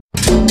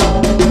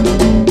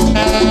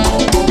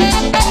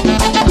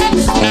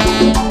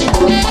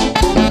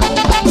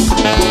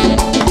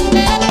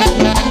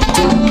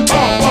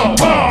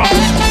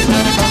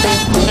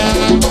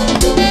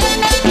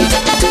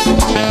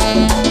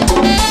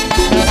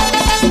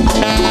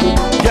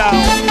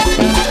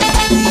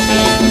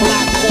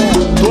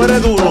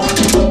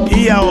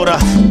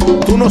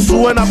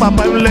suena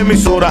papá en la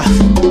emisora.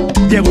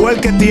 Llegó el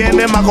que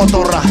tiene más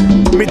cotorra.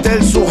 Mete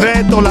el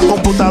sujeto, la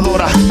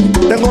computadora.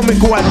 Tengo mi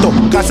cuarto,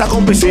 casa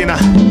con piscina.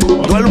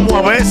 Duermo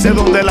a veces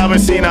donde la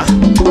vecina.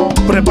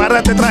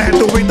 Prepárate, traje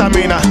tu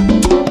vitamina.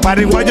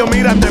 Pariguayo,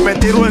 mira, te me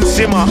tiro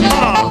encima.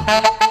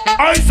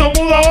 ¡Ay, son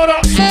muda ahora!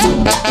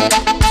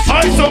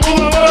 ¡Ay, son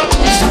muda ahora!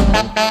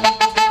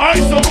 ¡Ay,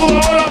 son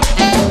muda ahora!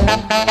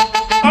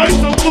 ¡Ay,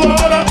 son muda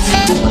ahora!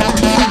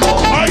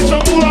 ¡Ay, son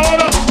muda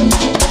ahora!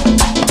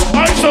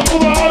 ¡Ay, son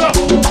muda ahora!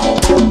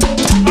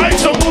 ¡Ay,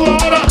 son muda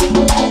ahora!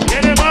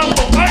 ¡Tiene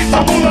mambo! ¡Ay,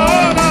 son muda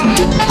ahora!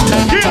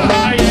 ¡Yeah!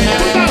 ¡Ay,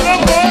 está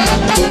loco!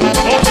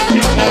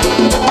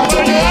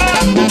 ¡Para llevar!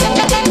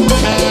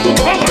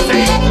 ¡Vamos así!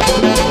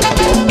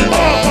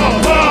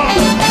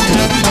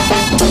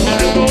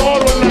 Tengo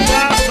oro en la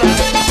casa.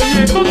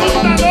 Oye, tú no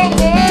estás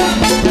loco,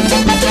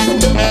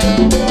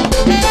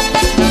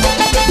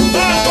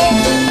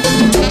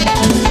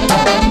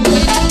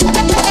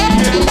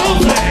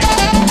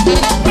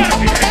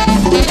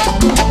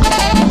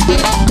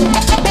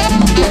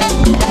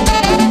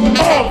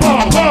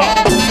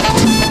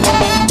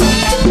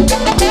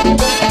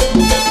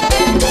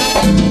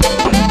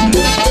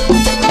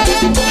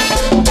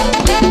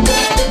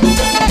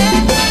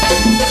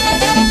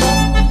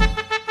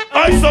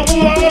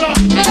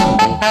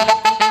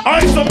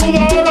 ¡ay, son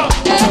muda ahora!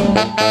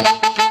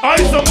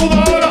 ¡Ay, son muda ahora! ¡Ay, son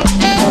muda ahora!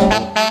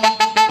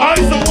 ¡Ay,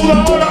 son muda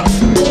ahora!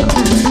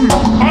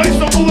 ¡Ay,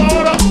 son muda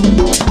ahora!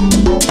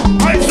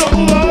 ¡Ay, son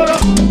muda ahora!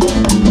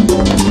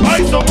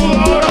 ¡Ay, son muda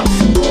ahora!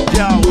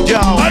 ¡Yao,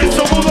 yao! ¡Ay,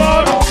 son muda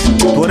ahora!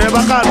 Tú eres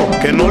bacano,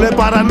 que no le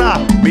para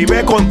nada.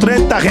 Vive con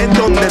 30 gente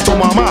donde tu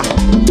mamá.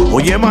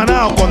 Oye,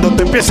 manao, cuando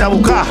te empiece a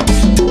buscar.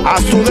 A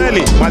su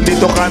deli,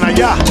 maldito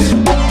canallá.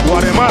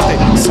 Guaremate,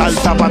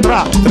 salta para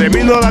atrás.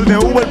 $3,000 de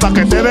Uber pa'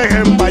 que te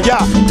dejen pa' allá.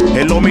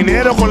 En los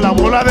mineros con la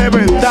bola de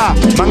verdad.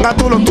 Manga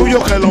tú lo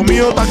tuyo que lo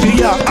mío está aquí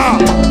ya. ¡Ah!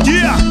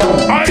 ¡Yeah!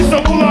 ¡Ay,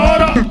 son muda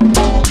ahora!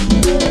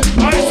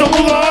 ¡Ay, son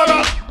muda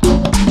ahora!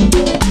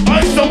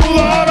 ¡Ay, son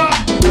muda ahora!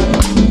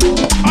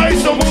 ¡Ay,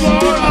 son muda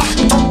ahora!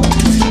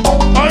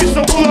 ¡Ay,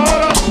 son muda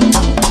ahora!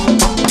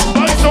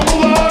 ¡Ay, son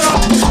muda ahora!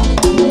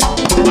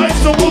 ¡Ay,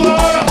 son muda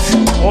ahora!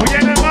 Oye,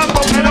 en el mambo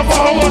que no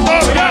cojo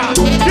botón, ya.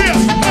 ¡Yeah!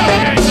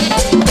 ¡Ay,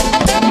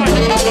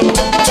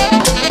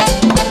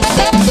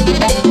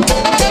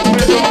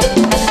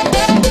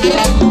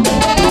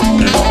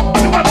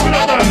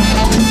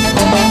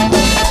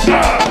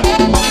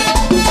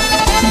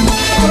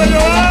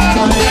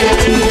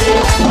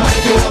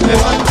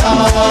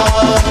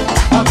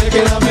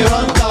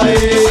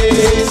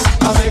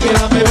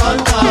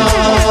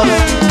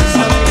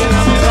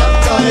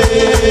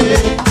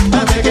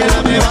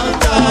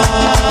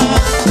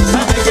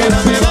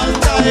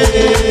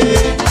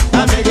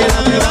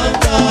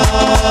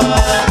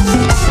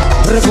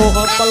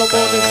 Recojan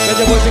palomones que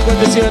llevo el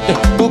 57.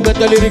 Con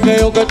este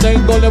liriqueo que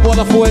tengo le voy a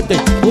dar fuerte.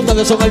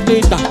 Ustedes son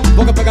artistas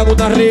porque pegan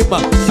una rima,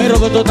 pero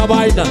de toda esta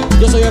vaina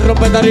yo soy el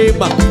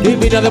rompetarima. Y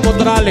vine a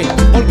demostrarles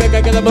porque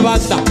que quedarme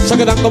banda. Se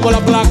quedan como la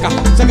placa,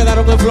 se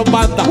quedaron en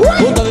flopanda.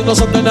 Ustedes no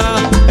son de nada,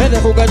 es de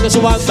juguete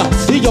su banda.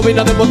 Y yo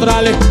vine a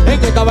demostrarles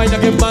en esta vaina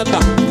que manda.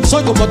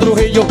 Soy como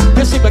Trujillo,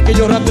 que si me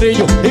quillo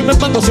rastrillo y me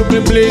mando siempre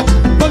en blin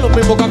con los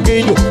mismos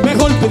caquillos.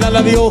 Mejor pídale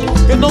a Dios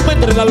que no me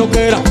entre la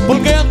loquera,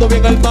 porque ando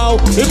bien armado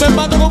y me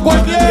mato con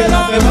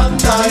cualquiera. Me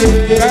banda, a mí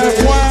que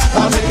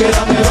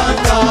la me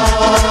banda,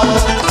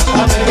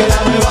 a mí que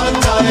la me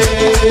banda, a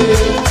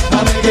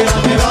mí que la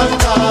me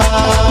banda,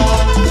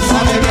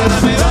 a mí que la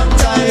me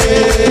banda,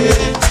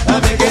 a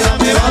mí que la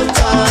me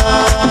banda,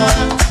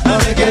 a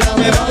mí que la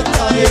me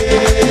banda,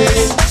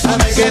 a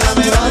mí que la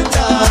me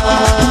banda.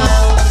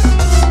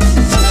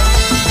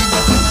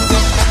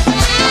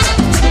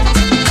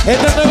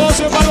 Este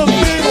negocio es para los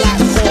vivos,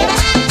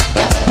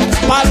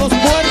 para los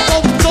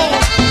muertos no.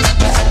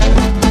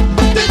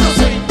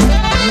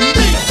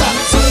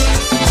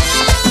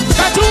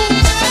 ¡Cachú!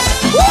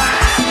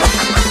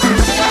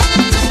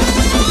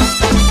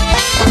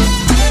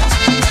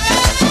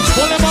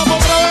 Ponle mambo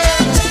otra vez.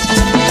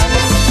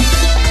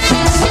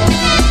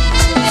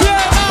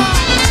 ¡Fiera!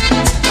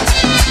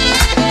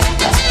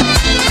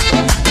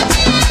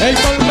 El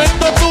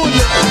tormento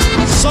tuyo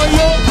soy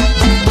yo.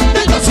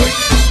 Yo soy.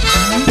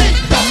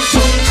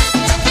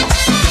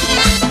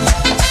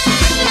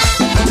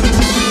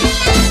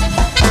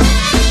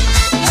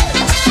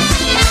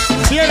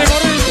 Viene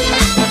corriendo.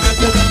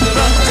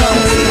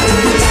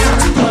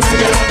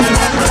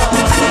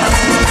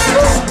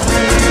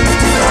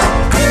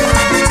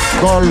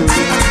 Gol.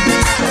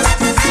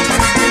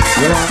 ¿Y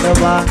dónde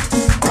va?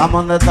 ¿A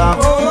dónde está?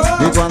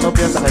 Y cuando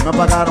piensas que me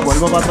pagaron,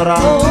 vuelvo para atrás.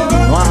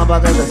 No hagas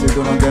paquete si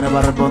tú no tienes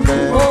para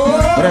responder.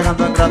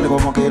 Bregando en grande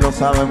como que lo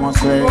sabemos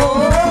hacer.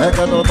 Es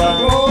que tú estás.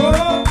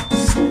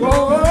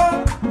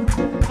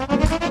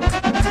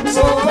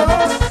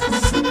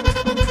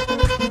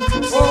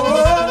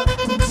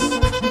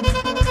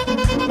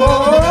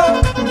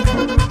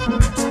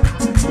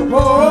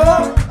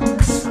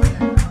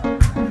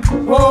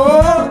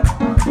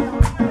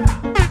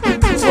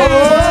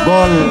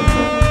 Gol,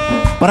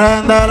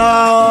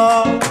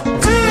 préndelo.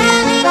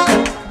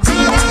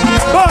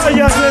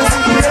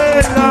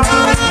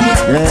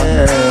 El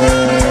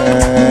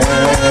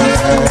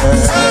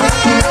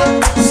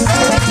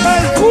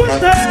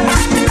fuerte.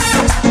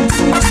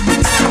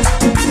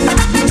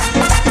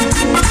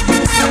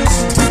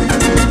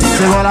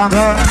 Sigo volando.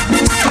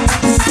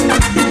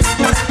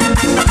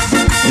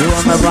 ¿Y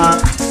dónde van?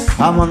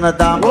 ¿A dónde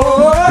están?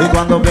 Y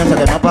cuando piensa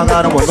que me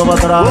apagaron, vuelvo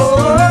para atrás.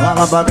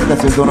 Baja pa' que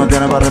si tú no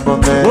tienes para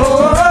responder.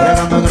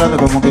 Bregando en grande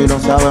como que lo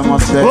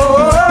sabemos hacer.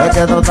 Es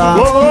que total,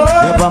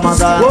 es pa'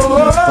 matar.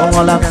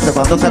 Como la gente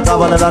cuando se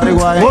acaba le da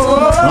rewind.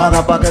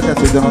 Nada pa' que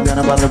si tú no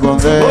tienes para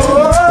responder.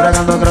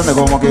 Bregando en grande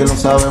como que lo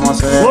sabemos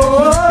hacer.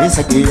 Y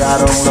se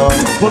quillaron los,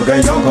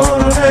 Porque yo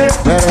coroné,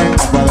 quieren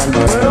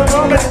apagarme. pero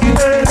no me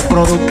quité. El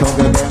producto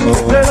que tengo,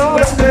 Te lo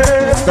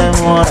venderé.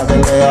 temora que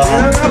lea.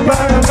 Quieren Y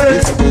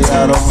apagarme. se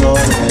quillaron los,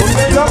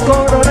 Porque yo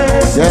coroné,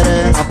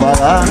 quieren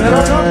apagarme.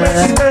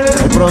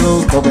 El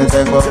producto que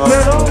tengo, te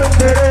lo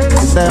venderé.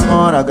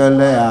 temora que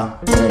lea.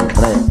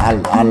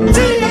 Al.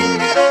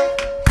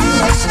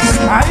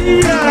 Ay,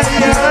 ay,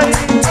 ay.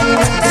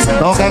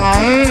 Toquen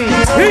ahí.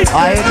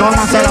 Ahí,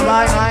 cómanse la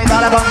vaina. Ahí,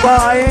 dale con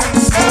todo ahí.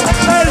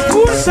 El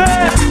fuerte.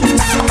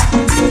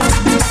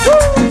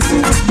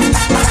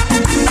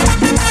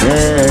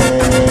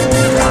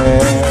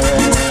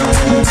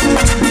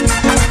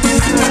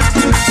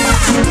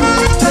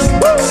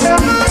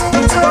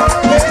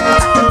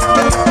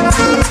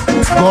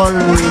 Gol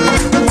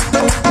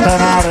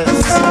Tenares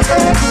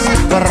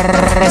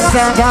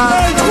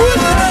presenta El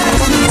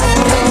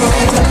fuerte.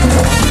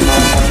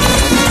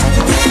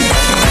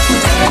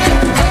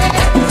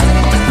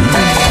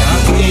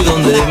 Aquí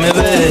donde me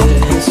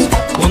ves,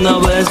 una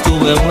vez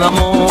tuve un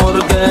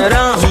amor que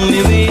era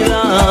mi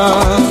vida.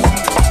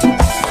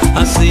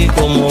 Así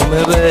como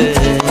me ves,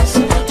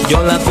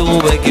 yo la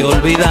tuve que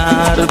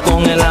olvidar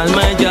con el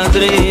alma hecha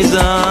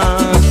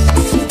trizas.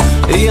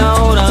 Y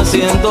ahora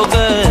siento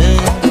que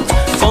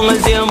con el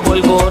tiempo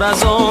el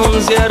corazón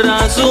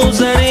cierra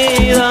sus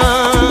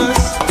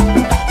heridas.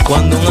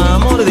 Cuando un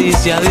amor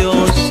dice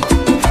adiós,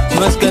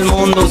 no es que el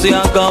mundo se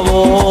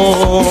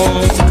acabó.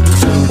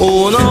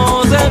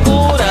 Uno se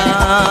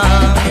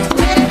cura,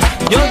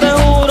 yo te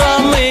juro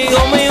amigo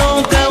mío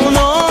que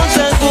uno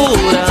se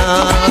cura.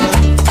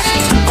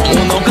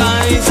 Uno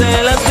cae y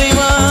se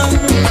lastima,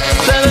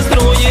 se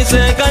destruye y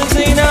se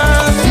calcina,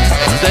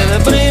 se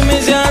deprime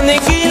y se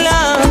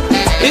aniquila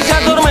y se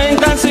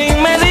atormenta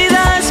sin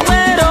medidas,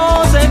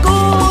 pero se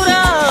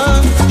cura.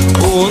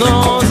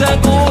 Uno se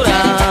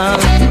cura,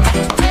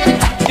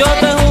 yo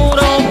te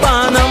juro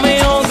pana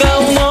mío que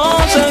uno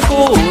se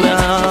cura.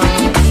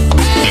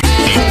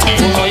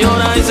 Uno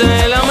llora y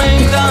se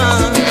lamenta,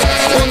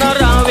 una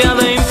rabia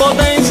de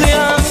impotencia,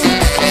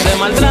 se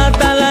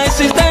maltrata la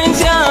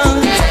existencia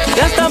y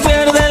hasta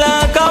pierde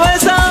la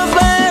cabeza,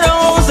 pero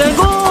se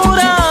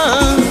cura.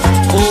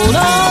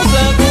 Uno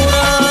se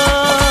cura,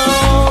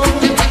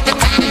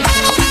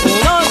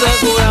 uno se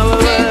cura,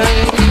 bebé.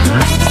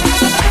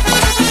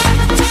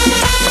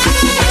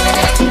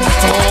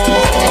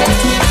 Oh,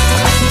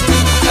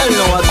 el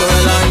novato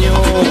del año,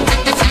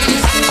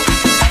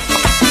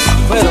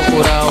 pero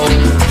curado.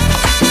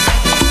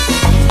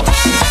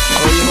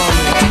 Oye,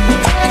 mami,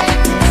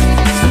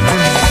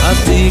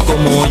 así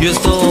como yo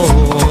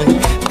estoy,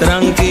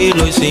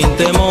 tranquilo y sin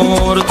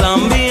temor,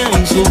 también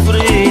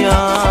sufría.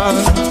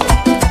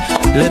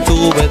 Le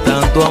tuve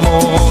tanto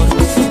amor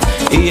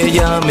y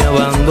ella me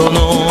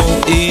abandonó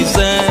y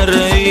se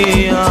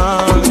reía.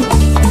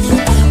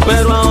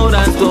 Pero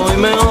ahora estoy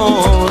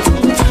mejor,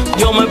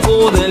 yo me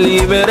pude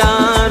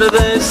liberar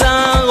de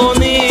esa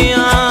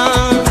agonía.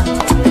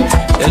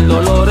 El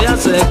dolor ya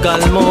se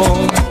calmó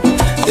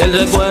y el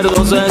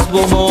recuerdo se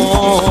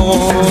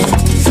esfumó.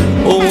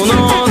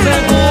 Uno se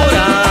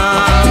cura,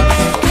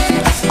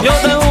 yo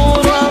te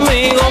juro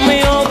amigo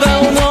mío que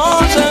uno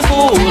se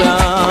cura.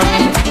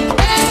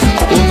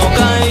 Uno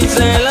cae y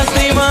se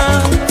lastima,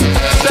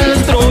 se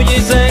destruye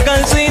y se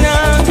calcina,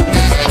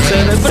 se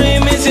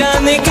deprime y se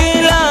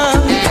aniquila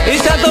y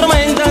se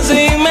atormenta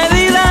sin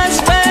medidas,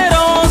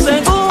 pero se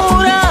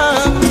cura.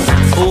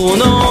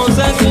 Uno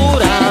se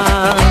cura,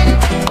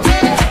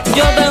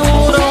 yo te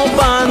juro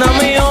pana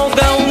mío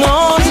que uno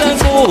se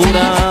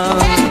cura.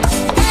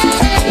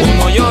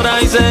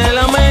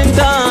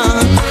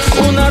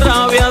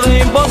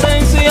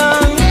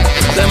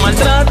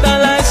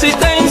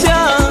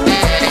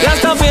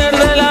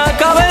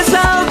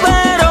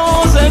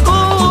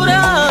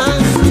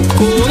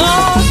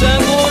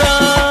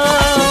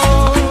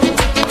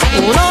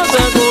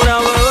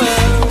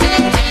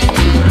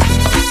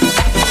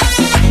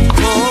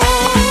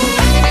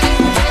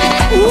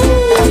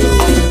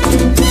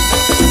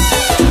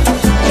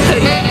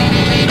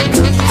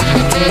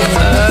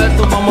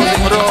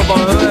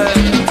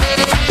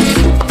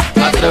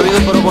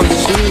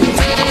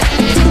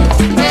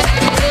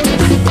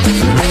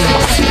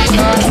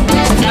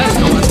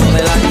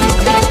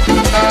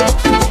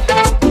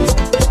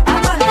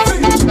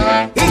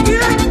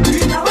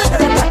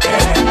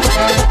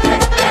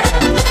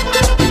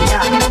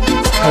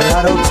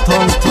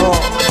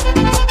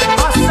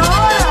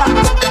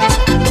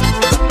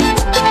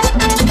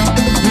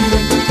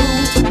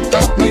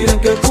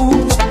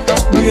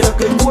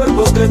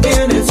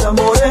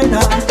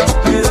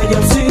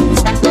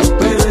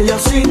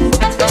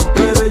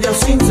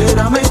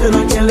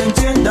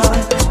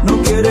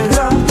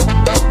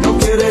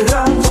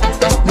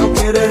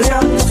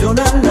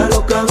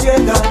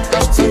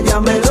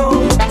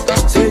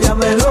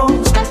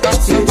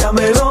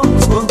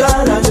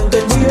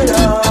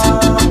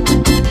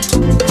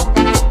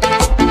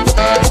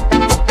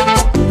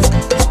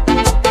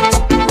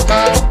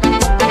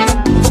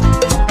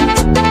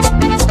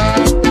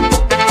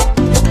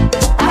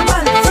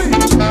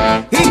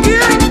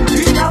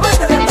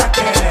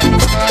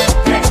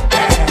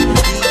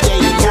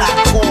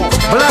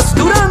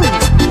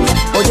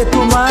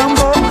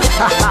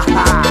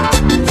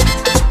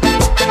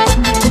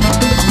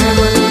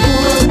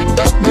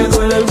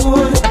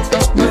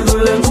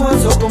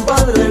 espinazo,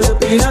 compadre, el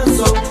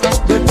espinazo.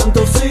 De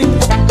tanto sí,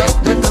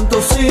 de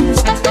tanto sí,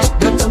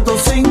 de tanto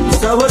sin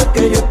saber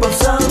que yo he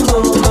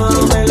pasado.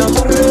 Dame la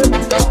crema,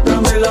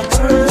 dame la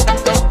crema,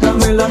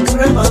 dame la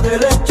crema de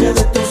leche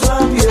de tus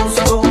labios.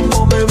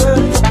 Como me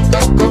ves,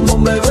 como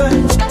me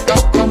ves,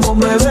 como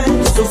me ves,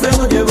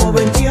 sufriendo llevo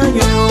 20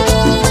 años.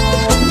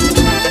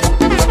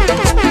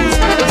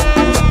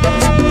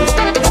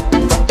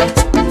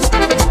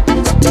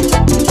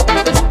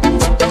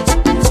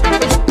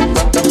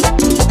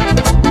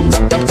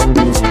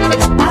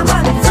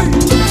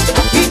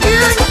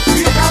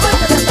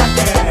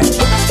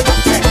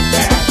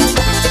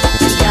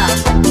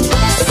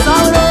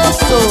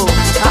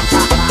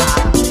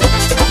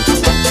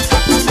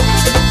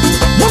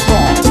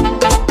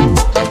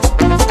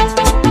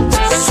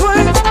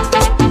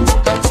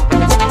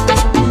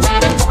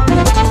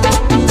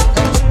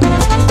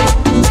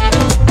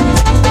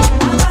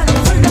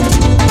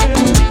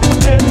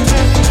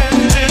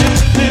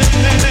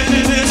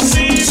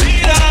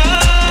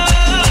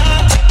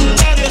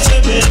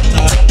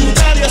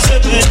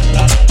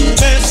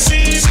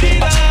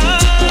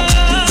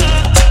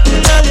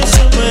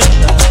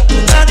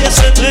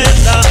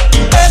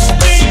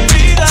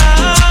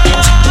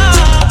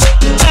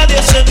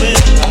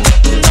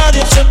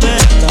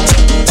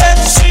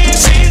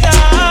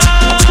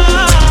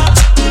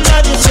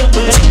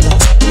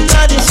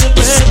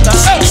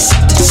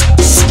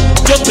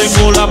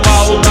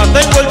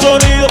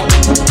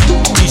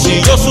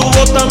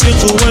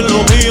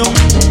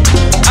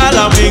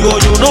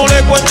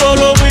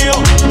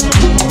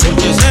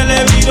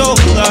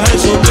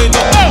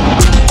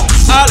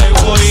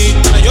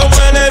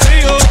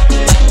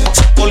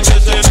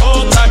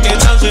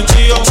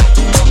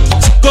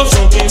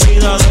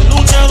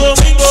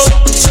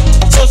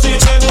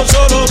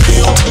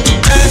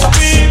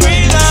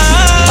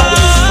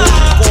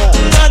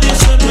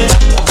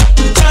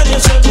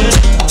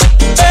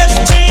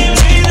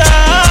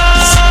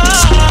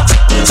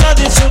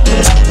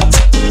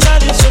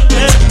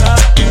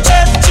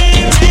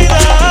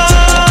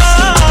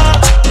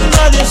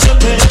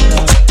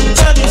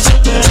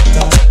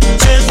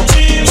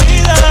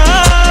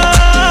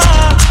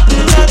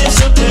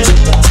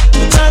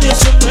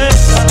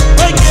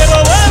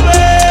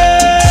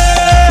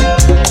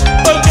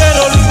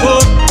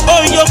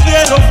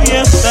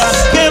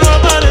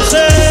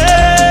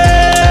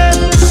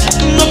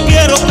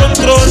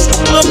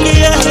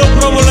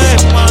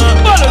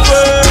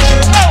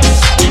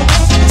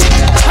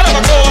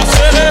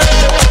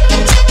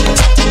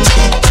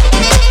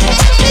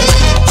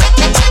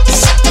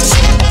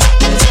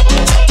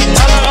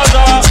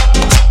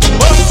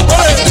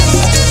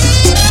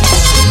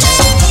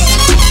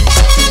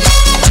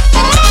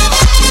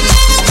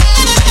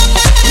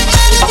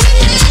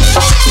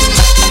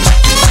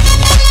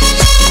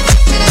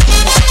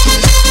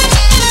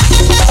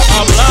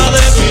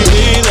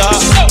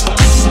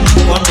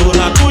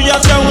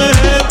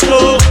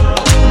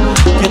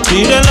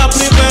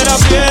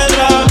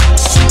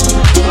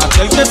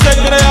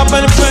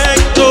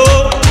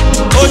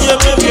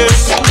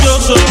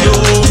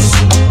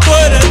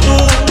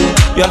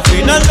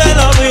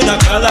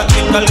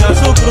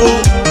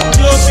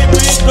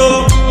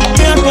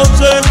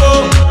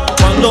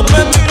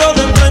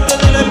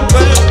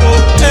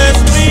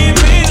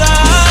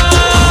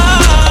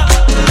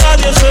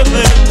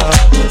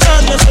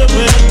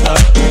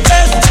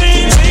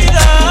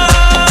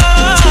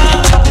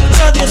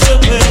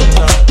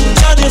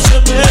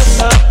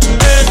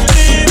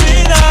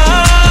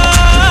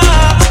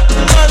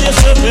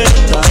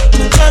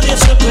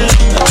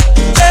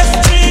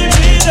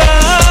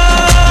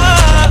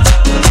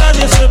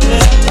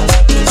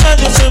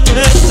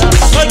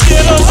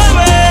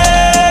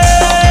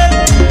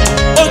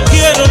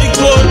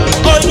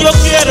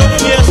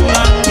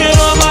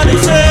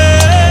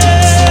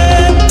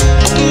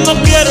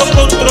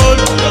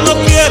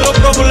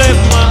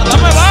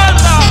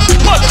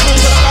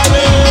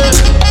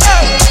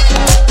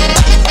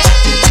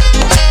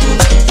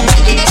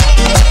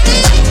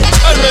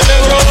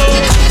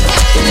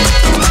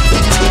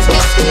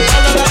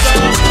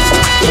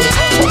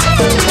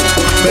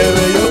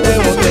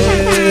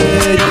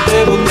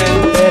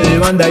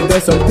 Y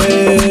te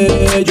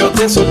solté, yo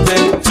te solté,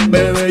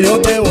 bebé, yo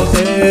te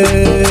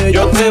boté,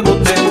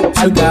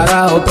 al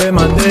carajo te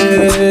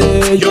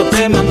mandé, yo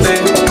te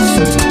mandé.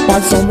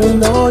 Paso mis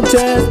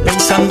noches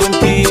pensando en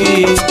ti,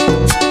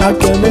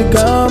 aquí en mi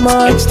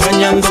cama,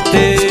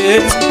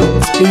 extrañándote,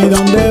 y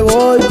donde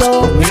voy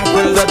todo me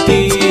acuerdo a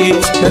ti.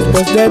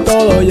 Después de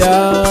todo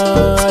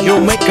ya yo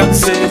me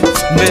cansé,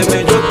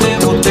 bebé, yo te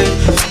boté.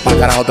 Al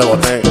carajo te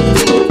boté,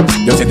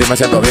 yo sin ti me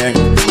siento bien.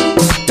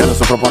 Ya no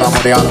sufro por amor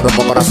y ahora no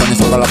tengo corazón ni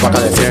solo la placa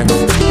de 100.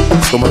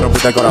 Tú me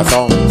rompiste el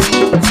corazón,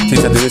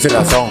 sin sentido y sin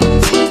razón.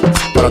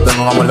 Pero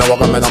tengo un amor de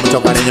boca, me da mucho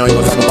cariño y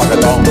gozando un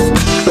paquetón.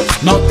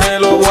 No te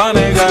lo voy a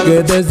negar,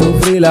 que te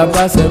sufrí, la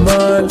pasé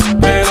mal,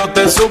 pero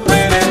te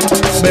superé.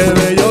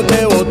 bebé, yo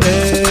te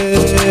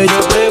boté, Yo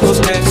te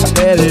busqué,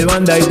 te di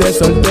banda y te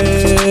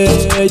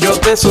solté, yo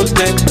te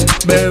solté,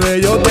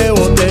 bebé, yo te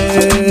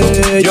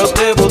boté, yo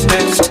te boté.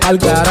 al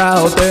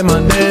carajo te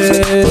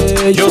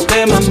mandé. Yo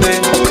te mandé.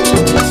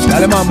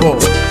 Dale mambo.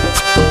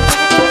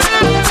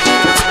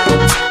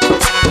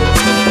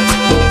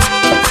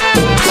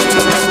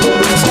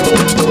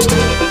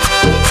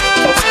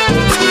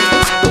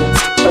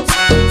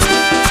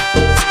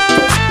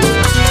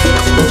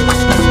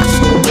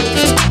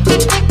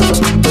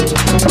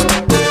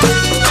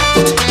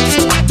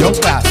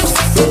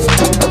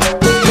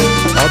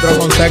 Otro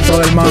concepto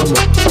del mambo.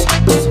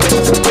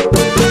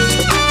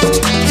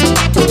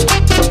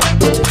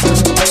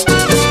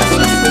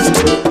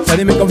 Te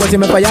di mi confianza si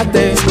me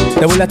fallaste.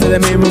 Te burlaste de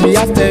mí y me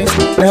humillaste.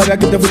 Lejos de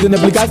aquí te fuiste y no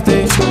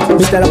explicaste.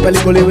 Viste la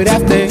película y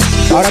viraste.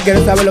 Ahora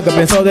quieres saber lo que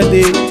pienso de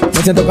ti.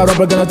 Me siento cabrón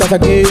porque no estás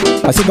aquí.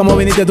 Así como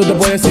viniste tú te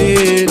puedes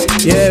ir.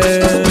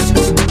 Yeah.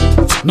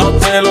 No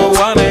te lo voy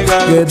a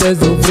negar, que te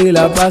sufrí,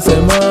 la pasé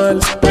mal,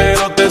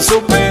 pero te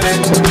superé.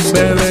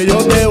 Bebé, yo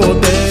te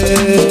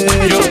boté.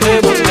 Yo te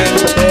boté.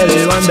 Te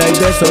di banda y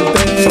te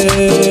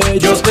solté.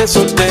 Yo te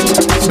solté.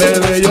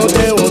 Bebé, yo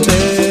te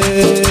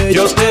boté.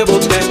 Yo te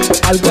boté.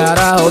 Al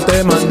carajo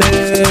te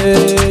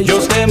mandé. Yo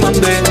te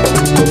mandé.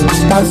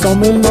 Paso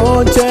 1000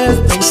 noches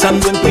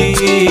pensando en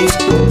ti,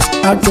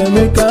 aquí en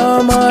mi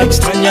cama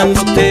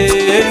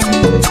extrañándote.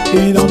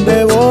 Y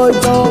donde voy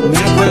yo me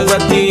acuerdo a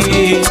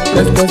ti.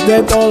 Después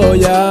de todo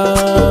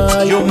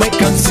ya yo me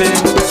cansé.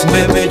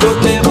 Bebé, yo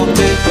te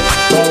boté.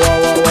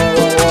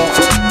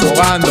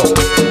 Jugando.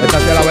 Esta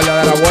es la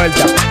verdadera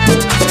vuelta.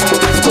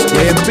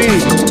 JMP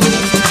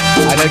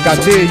en el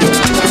castillo.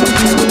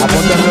 A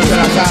punto de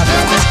la casa.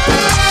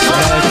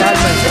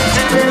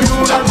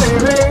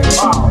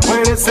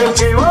 Puede ser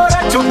que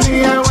borracho un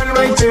día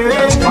vuelva y te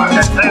dé.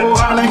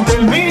 Ojalá y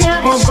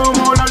terminemos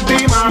como la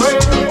última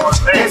vez.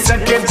 Esa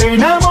que te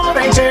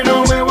enamora y que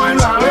no me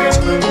vuelva a ver.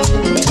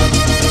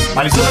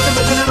 Marisol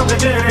siempre tiene lo que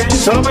quiere.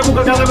 Solo me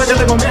busca cada vez que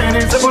te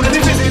conviene. Se pone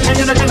difícil,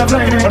 ella no quiere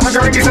freine. Por más que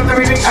me quise te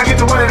vine, aquí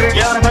tú puedes. Y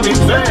ahora está bien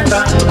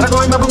suelta.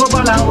 Trago y me pongo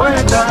para la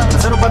vuelta.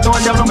 Hacer un pato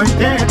al diablo me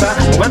inquieta.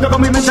 Jugando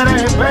con mi mente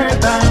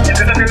respeta.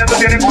 Ese talento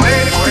tiene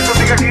poder, por eso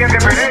sigue aquí el que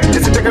peleé.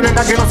 Decirte que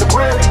venga que no se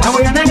puede. No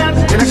voy a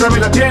negar, que la clave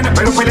la tiene.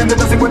 Pero peleando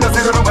esta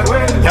 50-0 no me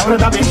duele. Y ahora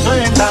está bien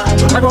suelta.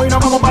 Trago y nos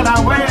vamos para la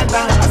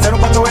vuelta. Hacer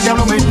un pato al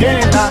diablo me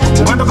inquieta.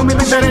 Jugando con mi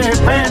mente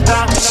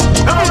respeta.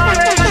 No me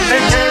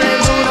dejes que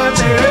dura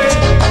te ve.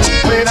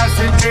 Puede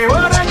ser que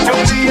borracho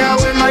un día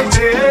vuelva y te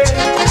dé.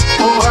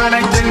 Ojalá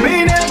y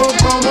terminemos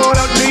como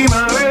la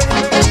última vez.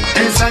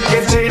 Esa que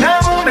te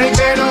enamore y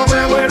que no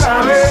me vuelva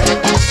a ver.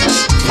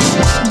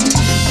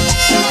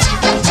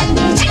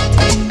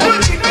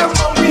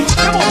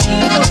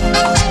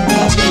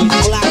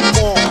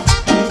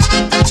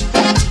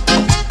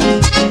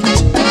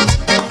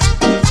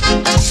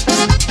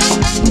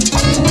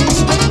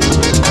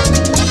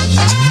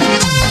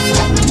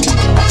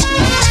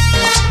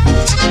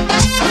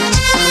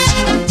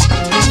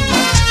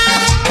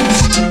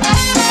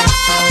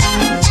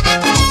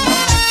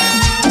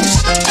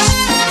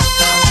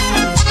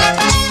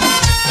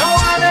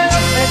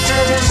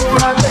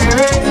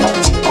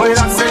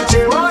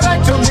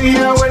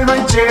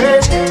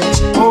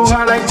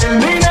 Ojalá y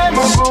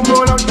terminemos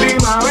como la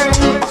última vez.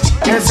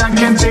 Que esa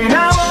quien te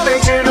enamore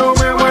y que no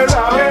me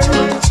vuelva a ver.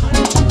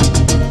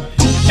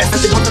 Este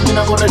tipo te tiene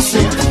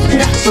aborrecida.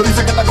 Tú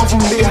dices que está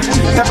confundida.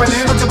 Te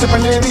peleé noche, te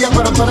peleé día,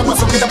 pero tú eres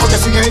masoquita porque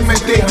sigues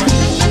invertida.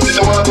 Te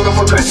voy a dar duro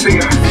por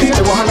crecida.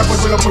 Te voy a jalar por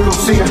culo por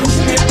lucía.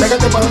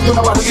 Pégate para darte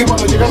una barriga y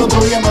cuando llega el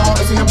otro día me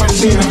ahora sigue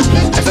perdida.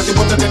 Este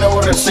tipo te tiene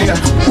aborrecida.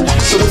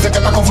 Tú dices que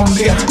está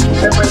confundida.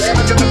 Te peleé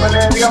noche, te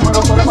peleé día, pero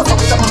tú eres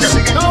masoquita porque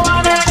sigues. No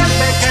van a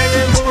dejarte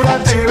que dura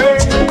te ve.